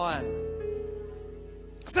bold as a lion.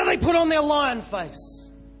 So they put on their lion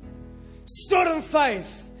face, stood in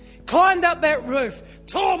faith, climbed up that roof,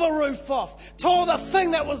 tore the roof off, tore the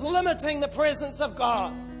thing that was limiting the presence of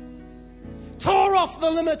God, tore off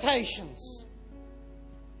the limitations.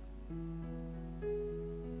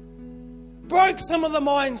 broke some of the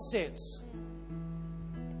mindsets.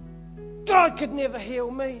 God could never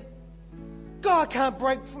heal me. God can't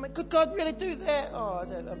break from it. Could God really do that? Oh, I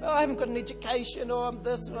don't know. Oh, I haven't got an education, or I'm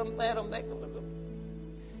this, or I'm that, I'm that.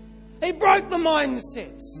 He broke the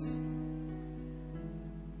mindsets.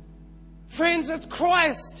 Friends, it's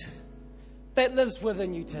Christ that lives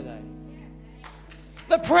within you today.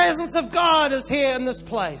 The presence of God is here in this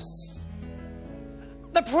place.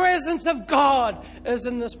 The presence of God is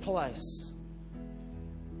in this place.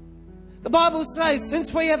 The Bible says,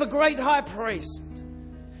 since we have a great high priest,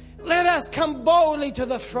 let us come boldly to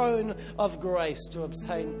the throne of grace to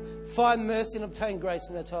find mercy and obtain grace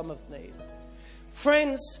in the time of need.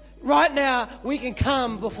 Friends, right now we can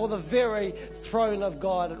come before the very throne of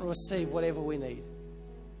God and receive whatever we need.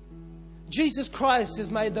 Jesus Christ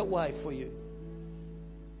has made that way for you.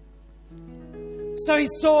 So he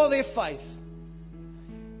saw their faith.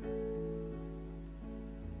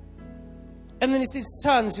 And then he said,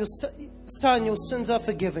 son, your sins are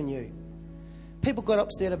forgiven you. People got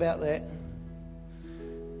upset about that.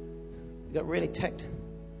 Got really ticked.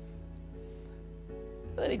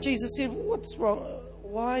 And then Jesus said, what's wrong?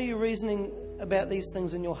 Why are you reasoning about these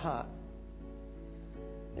things in your heart?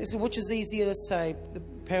 He said, which is easier to say, the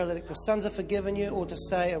paralytic, your sins are forgiven you, or to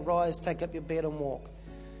say, arise, take up your bed and walk?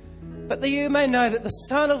 But that you may know that the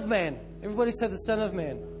Son of Man, everybody say the Son of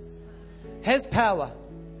Man, has power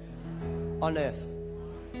on earth.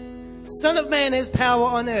 Son of Man has power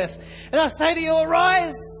on earth. And I say to you,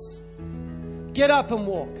 arise, get up and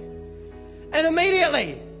walk. And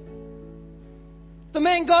immediately, the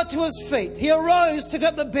man got to his feet. He arose, took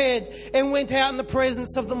up the bed, and went out in the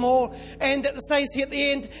presence of them all. And it says here at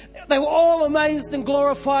the end, they were all amazed and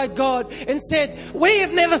glorified God and said, we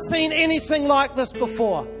have never seen anything like this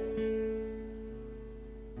before.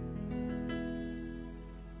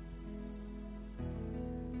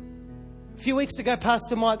 A few weeks ago,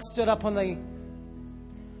 Pastor Mike stood up on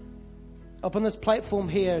this platform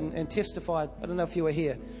here and testified. I don't know if you were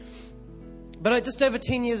here. But just over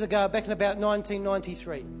 10 years ago, back in about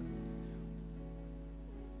 1993,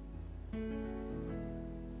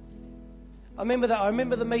 I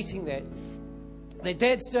remember the meeting that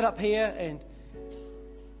Dad stood up here and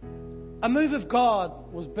a move of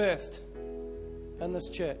God was birthed in this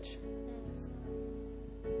church.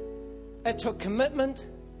 It took commitment.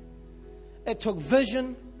 It took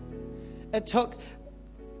vision. It took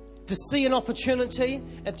to see an opportunity.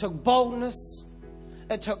 It took boldness.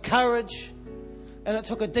 It took courage. And it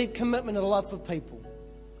took a deep commitment and a love for people.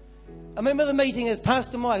 I remember the meeting as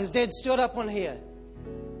Pastor Mike, his dad stood up on here.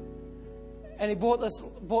 And he brought this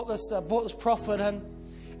prophet in.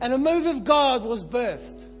 And a move of God was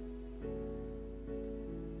birthed.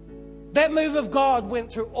 That move of God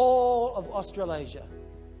went through all of Australasia.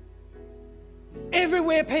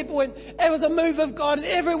 Everywhere people went, it was a move of God. And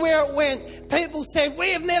everywhere it went, people said,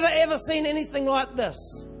 we have never ever seen anything like this.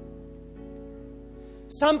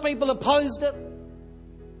 Some people opposed it.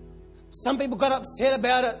 Some people got upset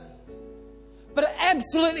about it. But it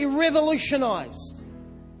absolutely revolutionized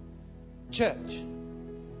church.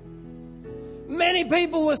 Many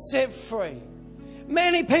people were set free.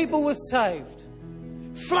 Many people were saved.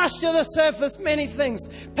 Flushed to the surface many things.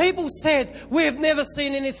 People said, we have never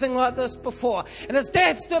seen anything like this before. And as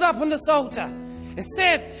Dad stood up on this altar and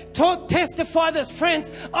said, testify this,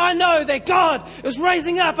 friends, I know that God is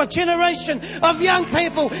raising up a generation of young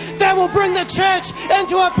people that will bring the church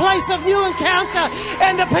into a place of new encounter.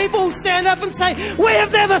 And the people will stand up and say, we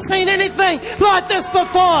have never seen anything like this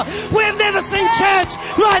before. We have never seen church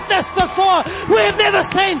like this before. We have never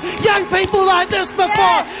seen young people like this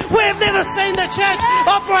before. We have never seen the church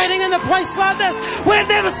operating in a place like this. We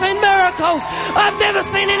have never seen miracles. I've never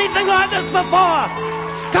seen anything like this before.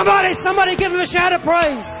 Come on, somebody give him a shout of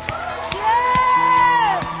praise.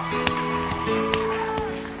 Yes!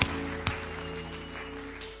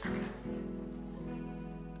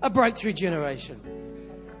 A breakthrough generation.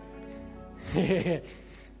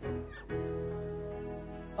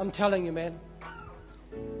 I'm telling you, man.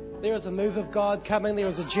 There is a move of God coming. There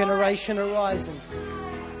is a generation arising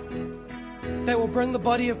that will bring the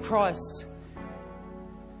body of Christ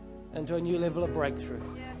into a new level of breakthrough.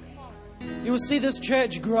 You will see this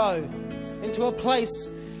church grow into a place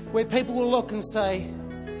where people will look and say,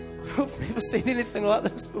 I've never seen anything like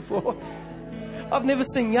this before. I've never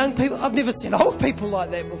seen young people. I've never seen old people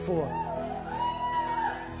like that before.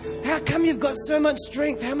 How come you've got so much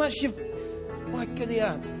strength? How much you've... My goody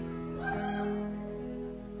aunt.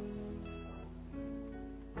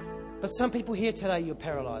 But some people here today, you're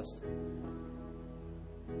paralyzed.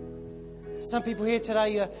 Some people here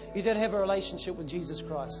today, you don't have a relationship with Jesus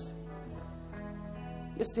Christ.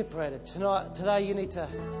 you're separated. Today you need to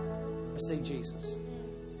receive Jesus.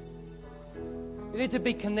 You need to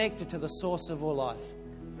be connected to the source of all life.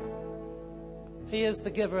 He is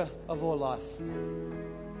the giver of all life.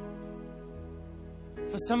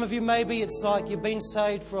 For some of you, maybe it's like you've been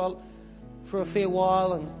saved for a fair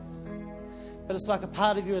while, but it's like a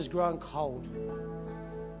part of you has grown cold.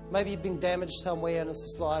 Maybe you've been damaged somewhere and it's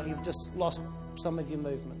just like you've just lost some of your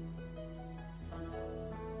movement.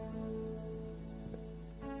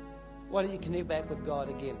 Why don't you connect back with God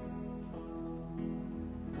again?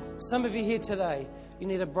 Some of you here today, you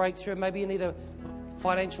need a breakthrough. Maybe you need a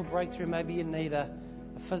financial breakthrough. Maybe you need a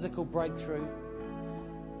physical breakthrough.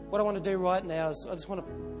 What I want to do right now is I just want to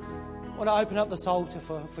open up this altar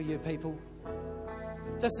for you people.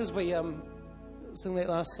 Just as we sing that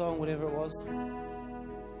last song, whatever it was.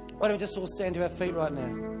 Why don't we just all stand to our feet right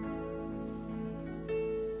now?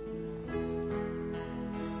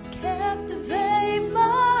 Captivate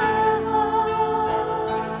my heart.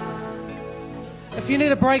 If you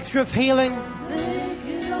need a breakthrough of healing, Make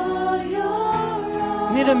it all your own.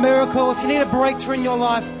 if you need a miracle, if you need a breakthrough in your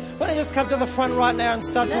life, why don't you just come to the front right now and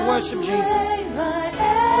start to worship Jesus?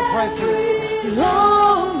 I'll pray for you.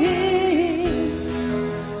 Longing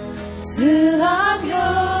till I'm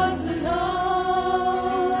yours alone.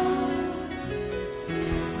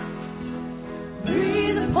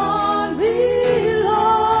 Breathe upon me,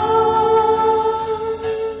 Lord.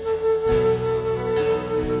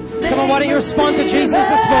 Come on, why don't you respond to Jesus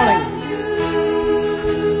this morning?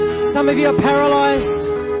 Some of you are paralyzed.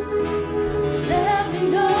 Let me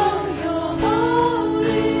know your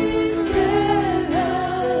Holy Spirit.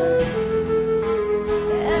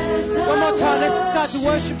 One more time, let's start to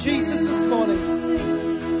worship Jesus this morning.